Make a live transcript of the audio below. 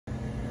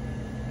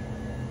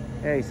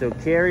Okay, so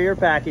carrier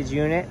package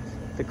unit.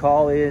 The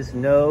call is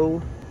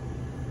no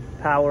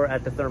power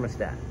at the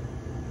thermostat.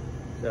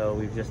 So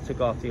we've just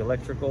took off the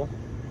electrical,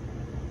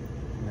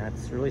 and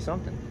that's really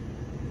something.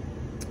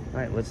 All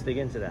right, let's dig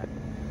into that.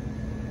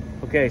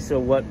 Okay, so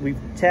what we've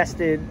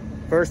tested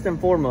first and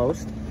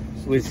foremost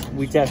was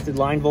we tested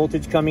line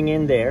voltage coming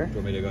in there. Do you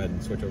want me to go ahead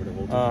and switch over to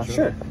voltage?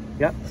 Sure.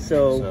 Yep.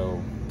 So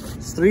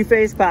it's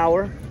 3-phase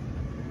power.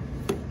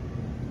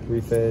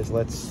 3-phase.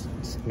 Let's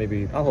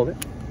maybe. I'll hold it.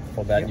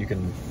 Hold that. Yep. You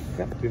can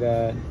do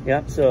that.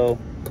 Yep. So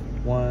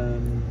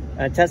 1.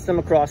 And test them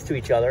across to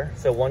each other.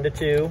 So 1 to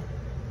 2.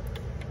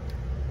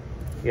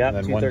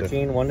 Yep.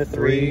 213. 1 to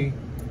 3.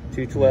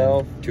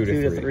 212. 2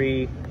 to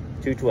 3.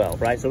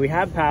 212. Right. So we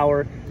have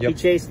power. Yep. He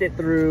chased it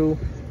through.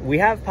 We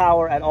have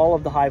power at all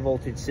of the high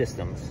voltage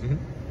systems.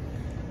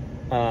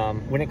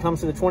 When it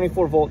comes to the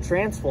 24-volt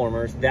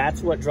transformers,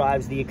 that's what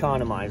drives the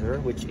economizer,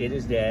 which it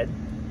is dead.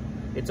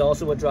 It's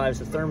also what drives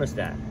the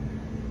thermostat.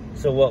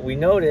 So what we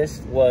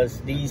noticed was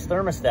these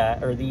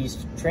these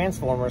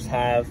transformers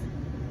have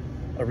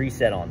a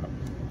reset on them.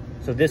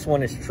 So this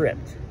one is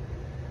tripped.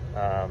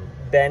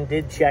 Ben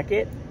did check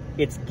it.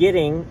 It's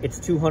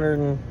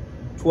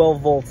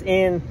 212 volts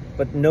in,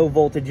 but no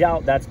voltage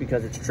out. That's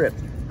because it's tripped.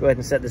 Go ahead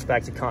and set this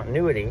back to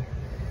continuity.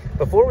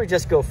 Before we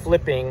just go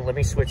flipping, let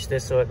me switch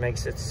this so it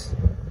makes its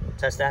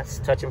test stats.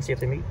 Touch them, see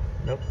if they meet.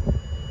 Nope.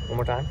 One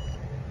more time.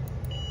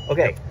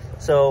 Okay,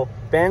 so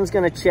Ben's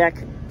gonna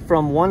check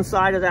from one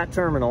side of that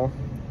terminal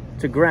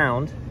to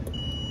ground.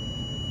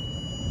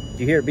 Do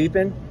you hear it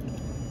beeping?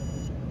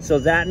 So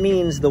that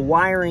means the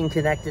wiring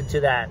connected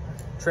to that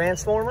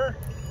transformer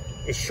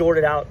is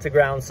shorted out to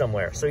ground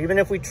somewhere. So even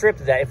if we trip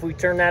that, if we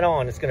turn that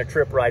on, it's gonna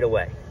trip right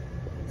away.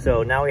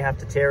 So now we have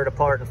to tear it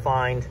apart and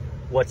find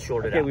what's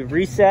shorted out. Okay, we've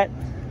reset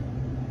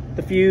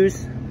the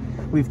fuse.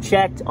 We've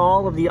checked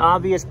all of the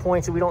obvious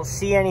points and we don't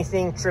see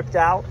anything tripped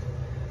out.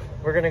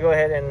 We're gonna go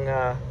ahead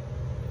and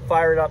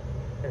fire it up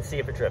and see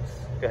if it trips.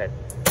 Go ahead.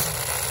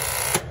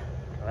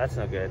 Oh, that's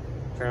no good.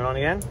 Turn it on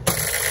again.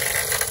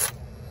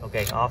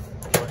 Okay, off.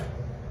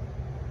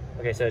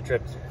 Okay, so it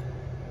tripped.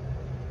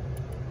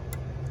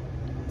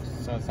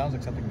 So it sounds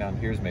like something down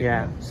here is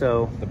making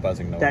so the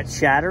buzzing noise. That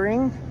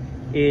shattering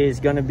is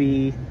gonna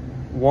be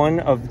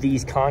one of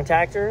these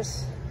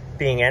contactors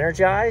being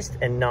energized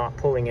and not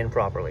pulling in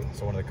properly.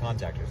 So one of the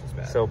contactors is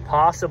bad. So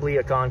possibly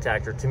a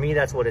contactor. To me,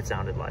 that's what it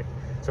sounded like.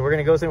 So we're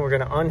gonna go through and we're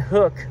gonna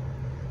unhook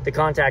the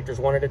contactors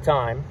one at a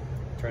time.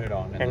 Turn it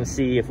on. And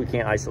see if we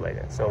can't isolate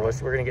it. So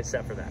we're gonna get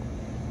set for that.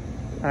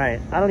 All right,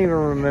 I don't even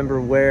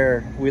remember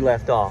where we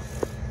left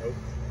off. Nope.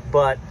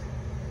 But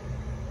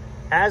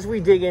as we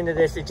dig into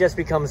this, it just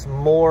becomes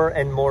more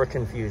and more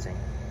confusing.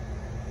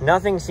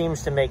 Nothing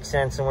seems to make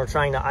sense, and we're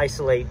trying to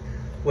isolate.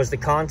 Was the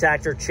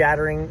contactor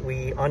chattering?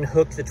 We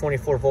unhooked the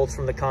 24 volts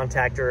from the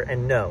contactor,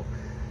 and no.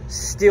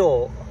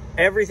 Still,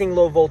 everything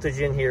low voltage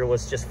in here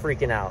was just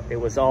freaking out. It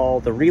was all,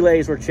 the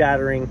relays were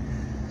chattering.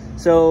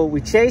 So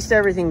we chased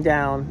everything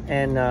down,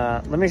 and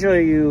let me show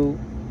you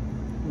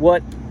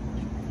what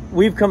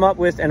we've come up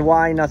with and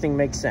why nothing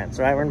makes sense.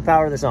 All right, we're gonna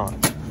power this on.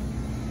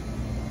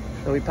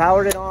 So we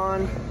powered it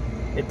on.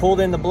 It pulled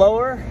in the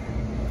blower.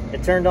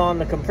 It turned on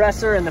the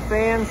compressor and the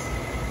fans,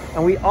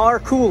 and we are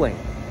cooling.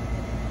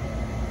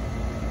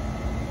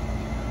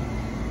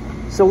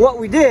 So what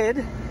we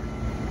did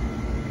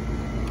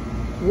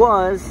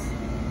was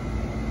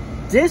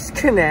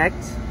disconnect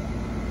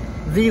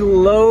the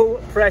low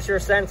pressure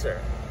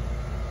sensor.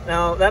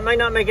 Now that might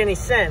not make any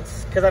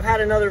sense because I've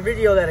had another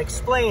video that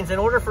explains in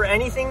order for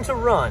anything to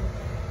run,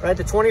 right,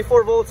 the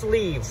 24 volts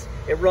leaves,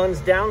 it runs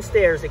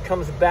downstairs, it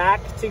comes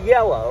back to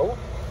yellow,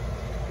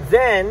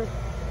 then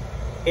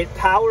it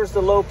powers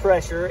the low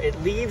pressure, it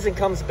leaves and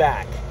comes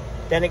back.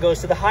 Then it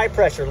goes to the high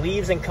pressure,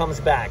 leaves and comes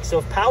back. So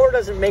if power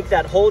doesn't make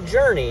that whole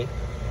journey,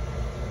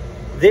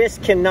 this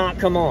cannot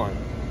come on,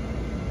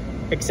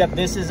 except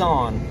this is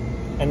on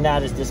and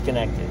that is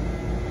disconnected.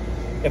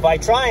 If I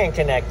try and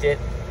connect it,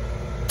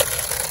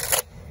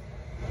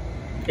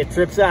 it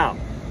trips out.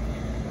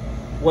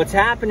 What's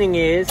happening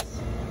is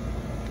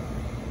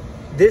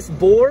this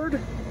board,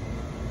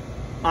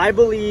 I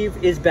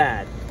believe, is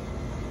bad.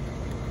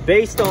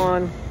 Based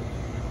on,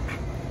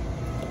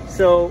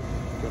 so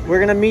we're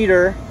gonna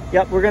meter,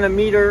 we're gonna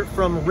meter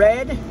from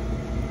red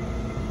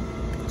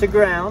to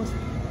ground.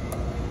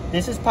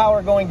 This is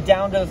power going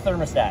down to the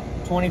thermostat,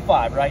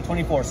 25, right,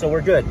 24, so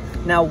we're good.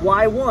 Now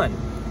Y1,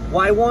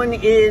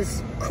 Y1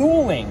 is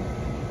cooling.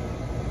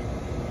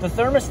 The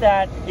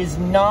thermostat is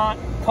not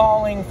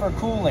calling for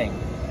cooling.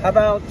 How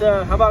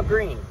about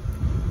green?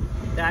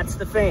 That's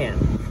the fan.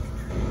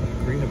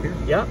 Green up here?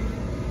 Yep.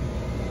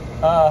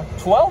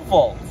 12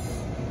 volts.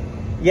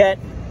 Yet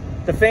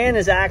the fan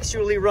is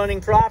actually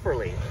running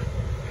properly.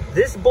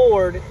 This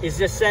board is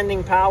just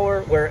sending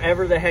power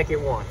wherever the heck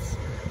it wants,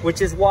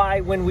 which is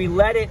why when we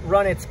let it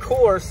run its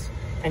course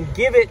and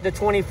give it the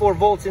 24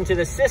 volts into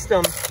the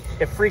system,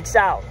 it freaks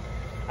out.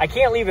 I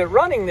can't leave it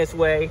running this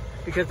way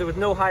because there was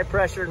no high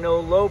pressure, no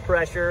low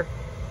pressure.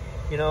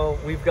 You know,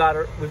 we've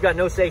got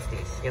no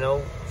safeties, you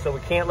know, so we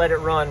can't let it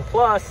run.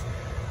 Plus,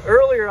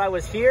 earlier I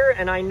was here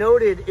and I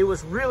noted it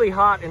was really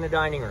hot in the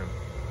dining room.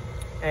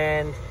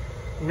 And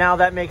now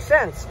that makes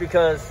sense,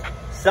 because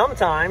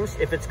sometimes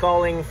if it's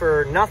calling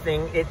for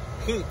nothing, it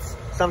heats.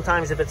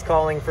 Sometimes if it's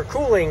calling for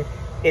cooling,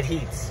 it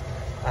heats.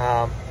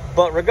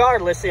 But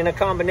regardless, in a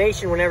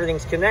combination, when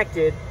everything's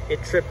connected,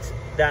 it tripped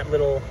that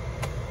little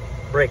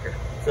breaker.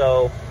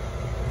 So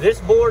this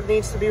board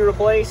needs to be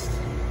replaced.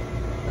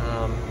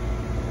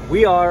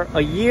 We are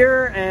a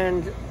year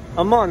and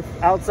a month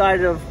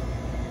outside of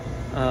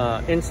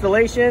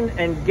installation,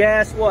 and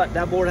guess what?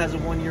 That board has a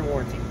 1-year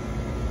warranty.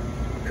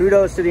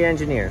 Kudos to the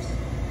engineers.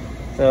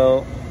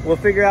 So we'll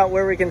figure out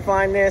where we can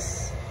find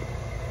this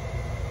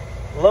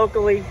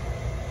locally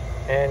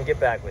and get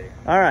back with you.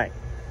 All right.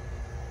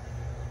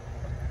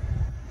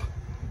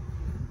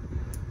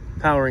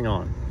 Powering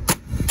on.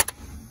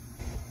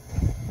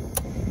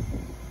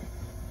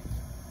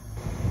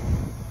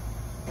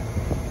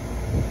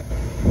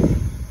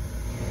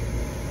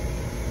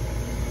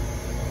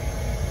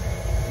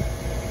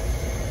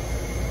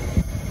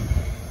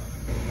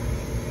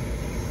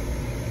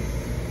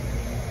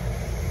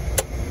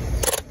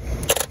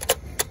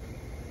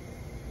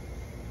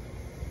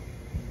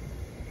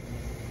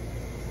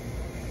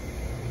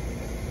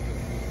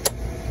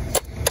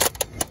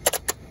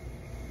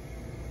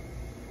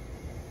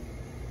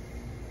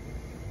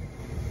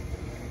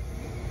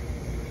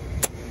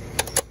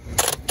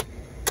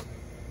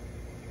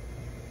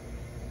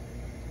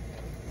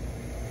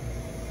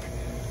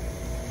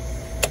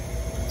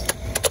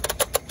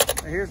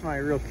 Here's my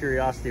real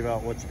curiosity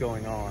about what's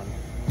going on.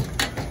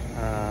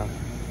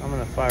 I'm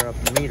gonna fire up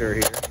the meter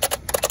here.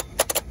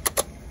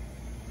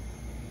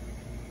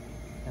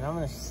 And I'm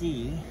gonna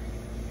see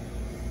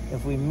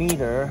if we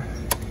meter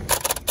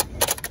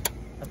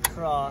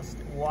across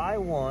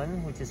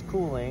Y1, which is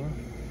cooling,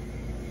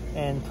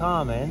 and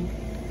common.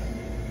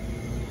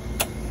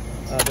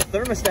 The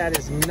thermostat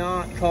is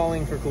not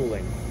calling for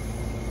cooling.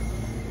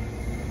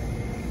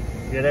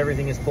 Yet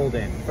everything is pulled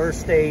in. First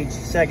stage,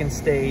 second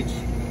stage,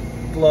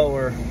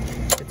 blower,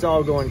 it's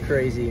all going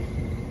crazy.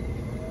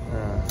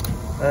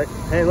 But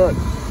hey, look,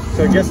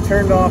 so it just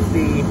turned off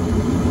the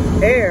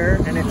air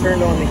and it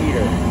turned on the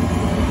heater.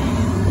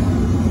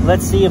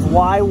 Let's see if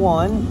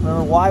Y1,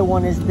 remember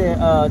Y1 is the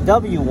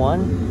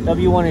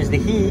W1 is the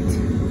heat.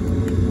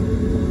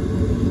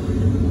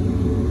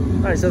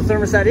 All right, so the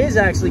thermostat is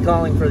actually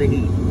calling for the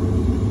heat.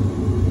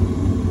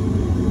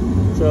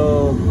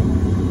 So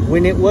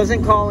when it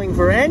wasn't calling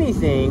for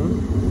anything,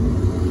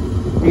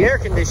 the air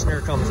conditioner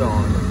comes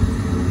on.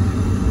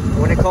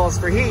 When it calls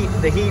for heat,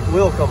 the heat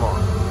will come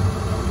on.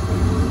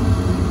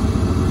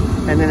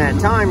 And then at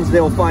times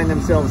they'll find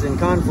themselves in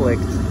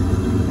conflict,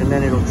 and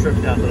then it'll trip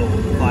that little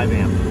 5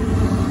 amp.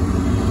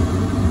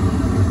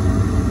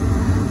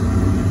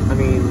 I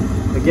mean,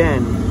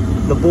 again,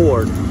 the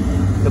board.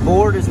 The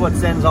board is what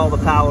sends all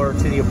the power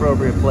to the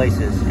appropriate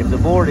places. If the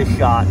board is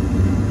shot,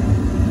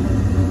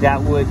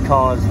 that would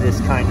cause this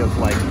kind of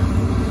like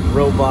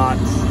robot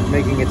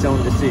making its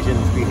own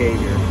decisions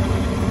behavior.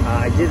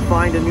 I did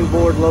find a new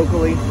board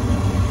locally.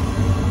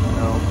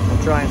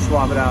 We'll try and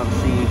swap it out and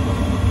see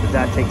if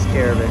that takes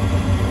care of it.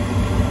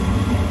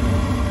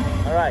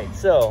 All right,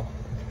 so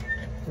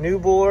new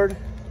board.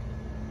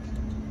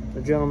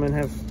 The gentlemen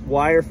have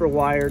wire for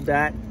wired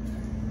that,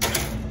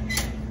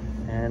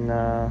 and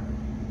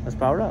let's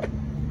power it up.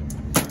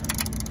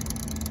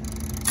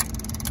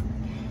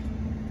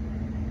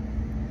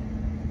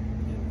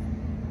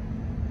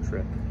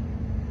 Trip.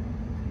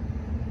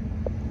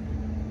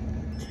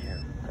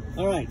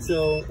 All right,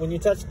 so when you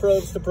touch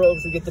probes to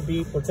probes, we get the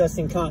beep. We're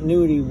testing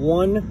continuity,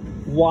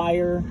 one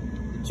wire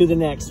to the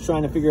next,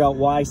 trying to figure out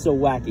why so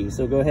wacky.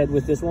 So go ahead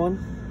with this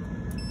one.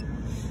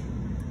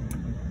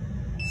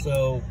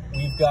 So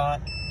we've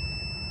got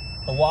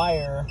a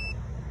wire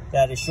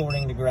that is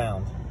shorting the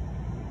ground,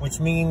 which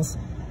means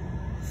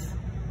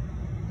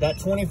that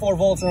 24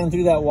 volts running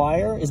through that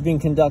wire is being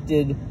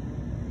conducted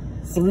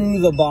through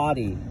the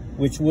body,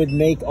 which would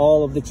make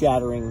all of the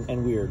chattering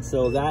and weird.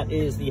 So that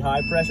is the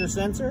high pressure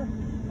sensor.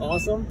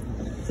 Awesome.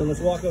 So let's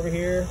walk over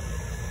here.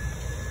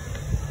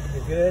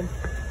 You're good.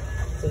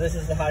 So this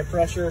is the high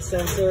pressure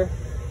sensor.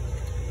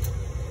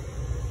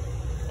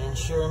 And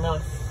sure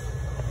enough,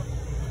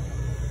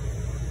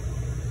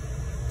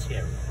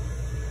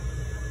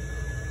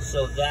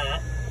 so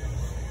that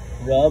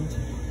rubbed,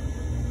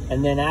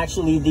 and then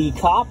actually the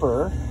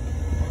copper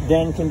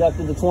then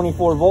conducted the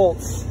 24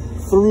 volts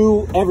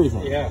through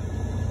everything. Yeah.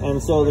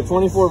 And so the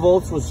 24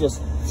 volts was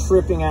just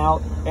tripping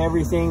out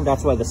everything.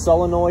 That's why the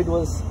solenoid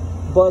was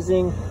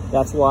buzzing.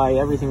 That's why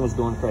everything was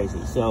going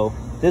crazy. So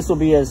this will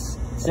be as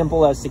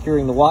simple as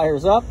securing the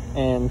wires up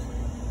and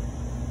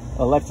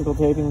electrical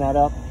taping that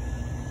up.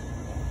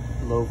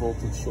 Low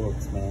voltage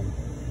shorts, man.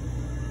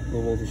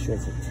 Low voltage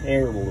shorts are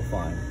terrible to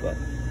find, but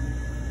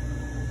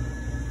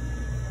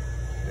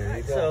there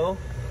you go. So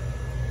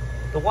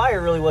the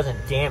wire really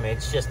wasn't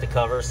damaged, just the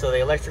cover. So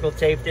they electrical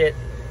taped it,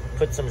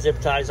 put some zip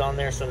ties on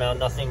there, so now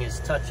nothing is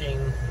touching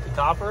the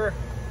copper.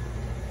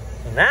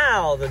 So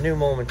now the new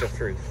moment of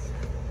truth.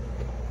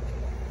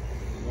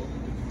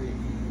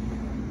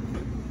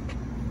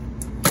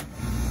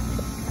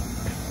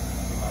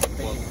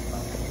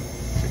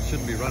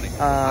 shouldn't be running.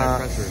 High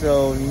pressure.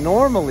 So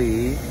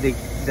normally the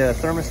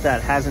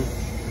thermostat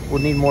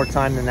would need more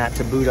time than that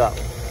to boot up.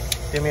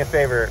 Do me a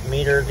favor,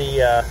 meter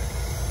the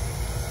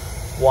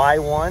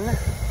Y1. All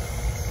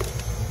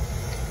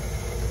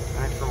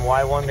right, from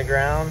Y1 to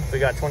ground, we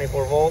got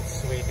 24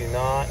 volts. We do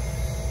not.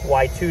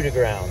 Y2 to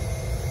ground.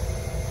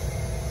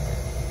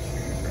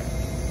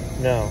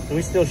 No, so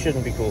we still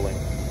shouldn't be cooling.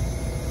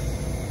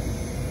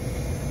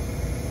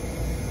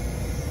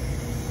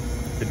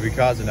 Did we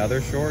cause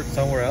another short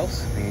somewhere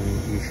else? I mean,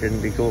 you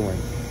shouldn't be cooling.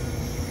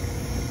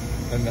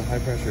 And the high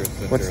pressure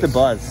sensors. What's the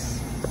buzz?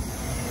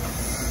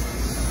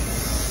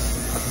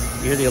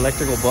 You hear the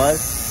electrical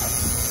buzz?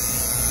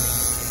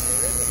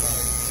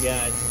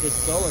 Yeah, it's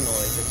just solenoid.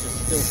 It's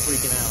just still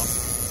freaking out.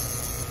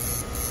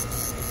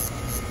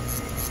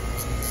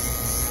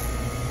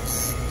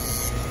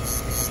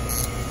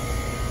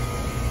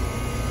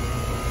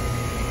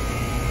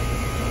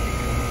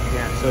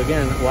 Yeah, so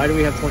again, why do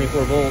we have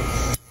 24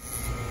 volts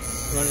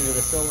running to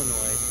the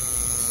solenoid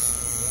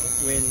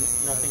when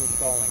nothing's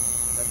falling?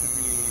 That should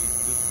be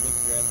just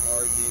Micran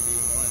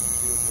RGB1.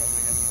 See what's running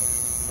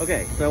against.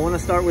 Okay, so I want to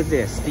start with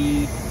this.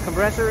 The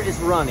compressor is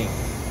running.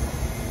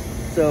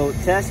 So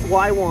test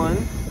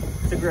Y1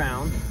 to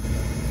ground.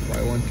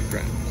 Y1 to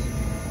ground.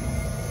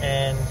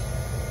 And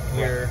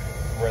we're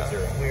at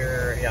 0.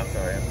 I'm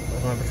sorry, I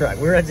was on the track.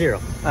 We're at 0.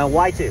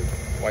 Y2.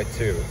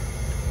 Y2.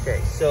 Okay,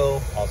 so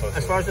Also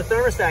as far as the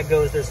thermostat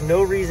goes, there's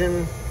no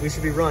reason we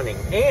should be running.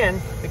 And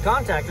the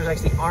contactors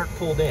actually aren't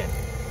pulled in.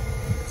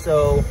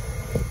 So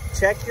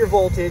check your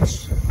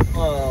voltage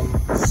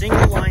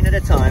single line at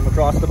a time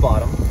across the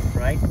bottom,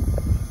 right?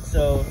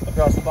 So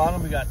across the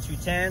bottom, we got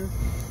 210.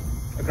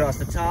 Across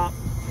the top,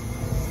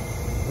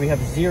 we have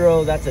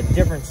 0. That's a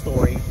different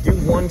story. Do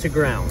 1 to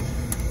ground.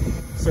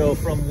 So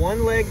from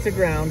one leg to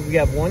ground, we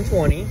have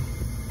 120.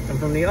 And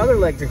from the other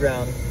leg to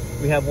ground,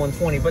 we have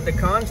 120. But the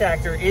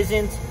contactor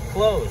isn't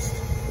closed.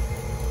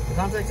 The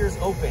contactor is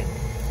open.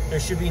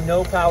 There should be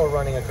no power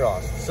running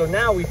across. So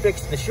now we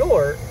fixed the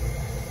short,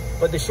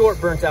 but the short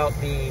burnt out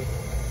the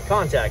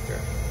contactor.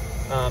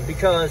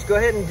 Because go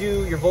ahead and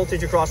do your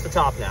voltage across the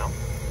top now.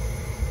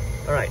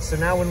 All right, so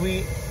now when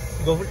we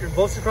go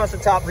voltage across the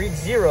top, read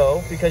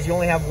 0 because you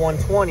only have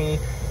 120.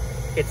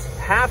 It's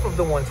half of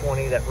the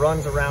 120 that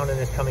runs around and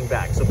is coming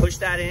back. So push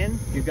that in,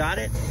 you got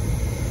it.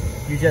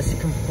 You just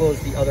close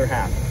the other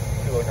half,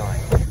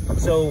 209.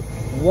 So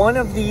one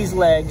of these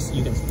legs,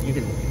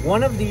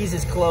 one of these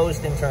is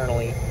closed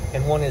internally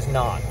and one is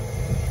not,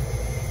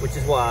 which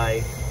is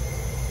why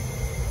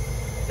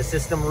the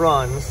system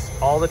runs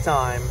all the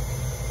time,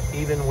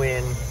 even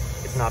when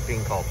it's not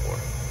being called for.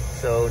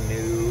 So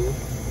new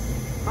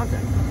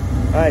contact.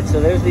 All right, so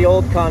there's the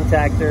old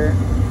contactor,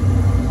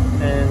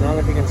 and I don't know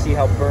if you can see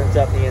how burnt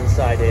up the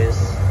inside is.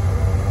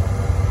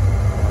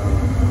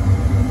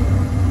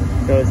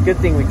 So it's a good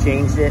thing we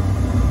changed it.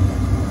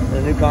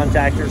 The new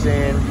contactor's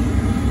in.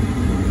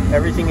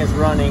 Everything is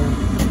running.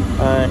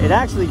 It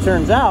actually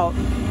turns out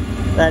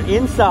that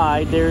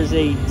inside there's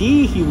a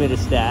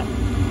dehumidistat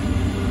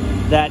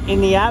that,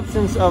 in the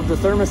absence of the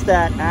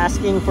thermostat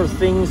asking for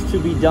things to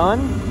be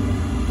done,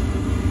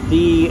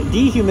 the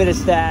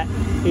dehumidistat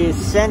is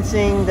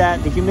sensing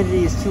that the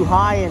humidity is too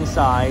high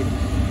inside,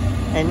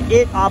 and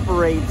it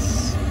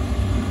operates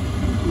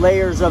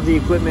layers of the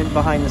equipment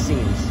behind the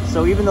scenes.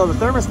 So even though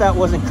the thermostat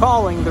wasn't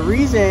calling, the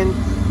reason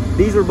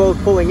these were both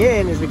pulling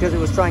in is because it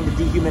was trying to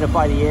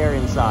dehumidify the air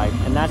inside.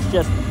 And that's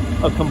just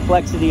a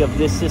complexity of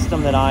this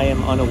system that I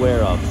am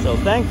unaware of. So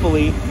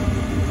thankfully,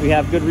 we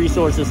have good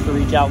resources to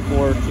reach out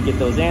for to get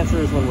those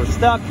answers when we're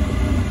stuck.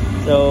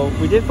 So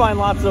we did find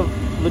lots of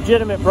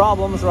legitimate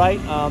problems, right?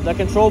 The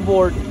control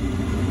board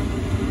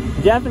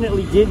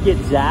definitely did get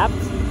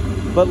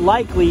zapped, but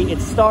likely it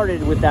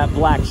started with that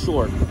black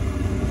short.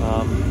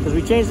 Because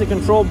we changed the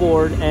control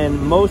board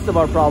and most of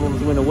our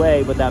problems went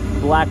away, but that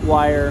black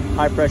wire,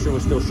 high pressure,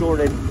 was still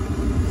shorted.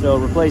 So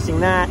replacing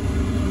that,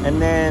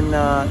 and then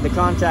the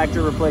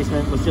contactor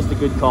replacement was just a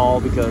good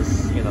call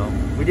because, you know,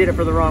 we did it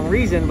for the wrong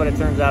reason, but it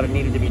turns out it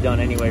needed to be done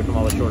anyway from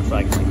all the short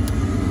cycling.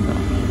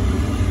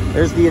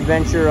 There's the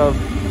adventure of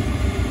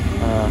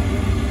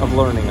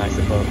learning, I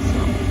suppose.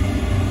 So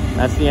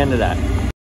that's the end of that.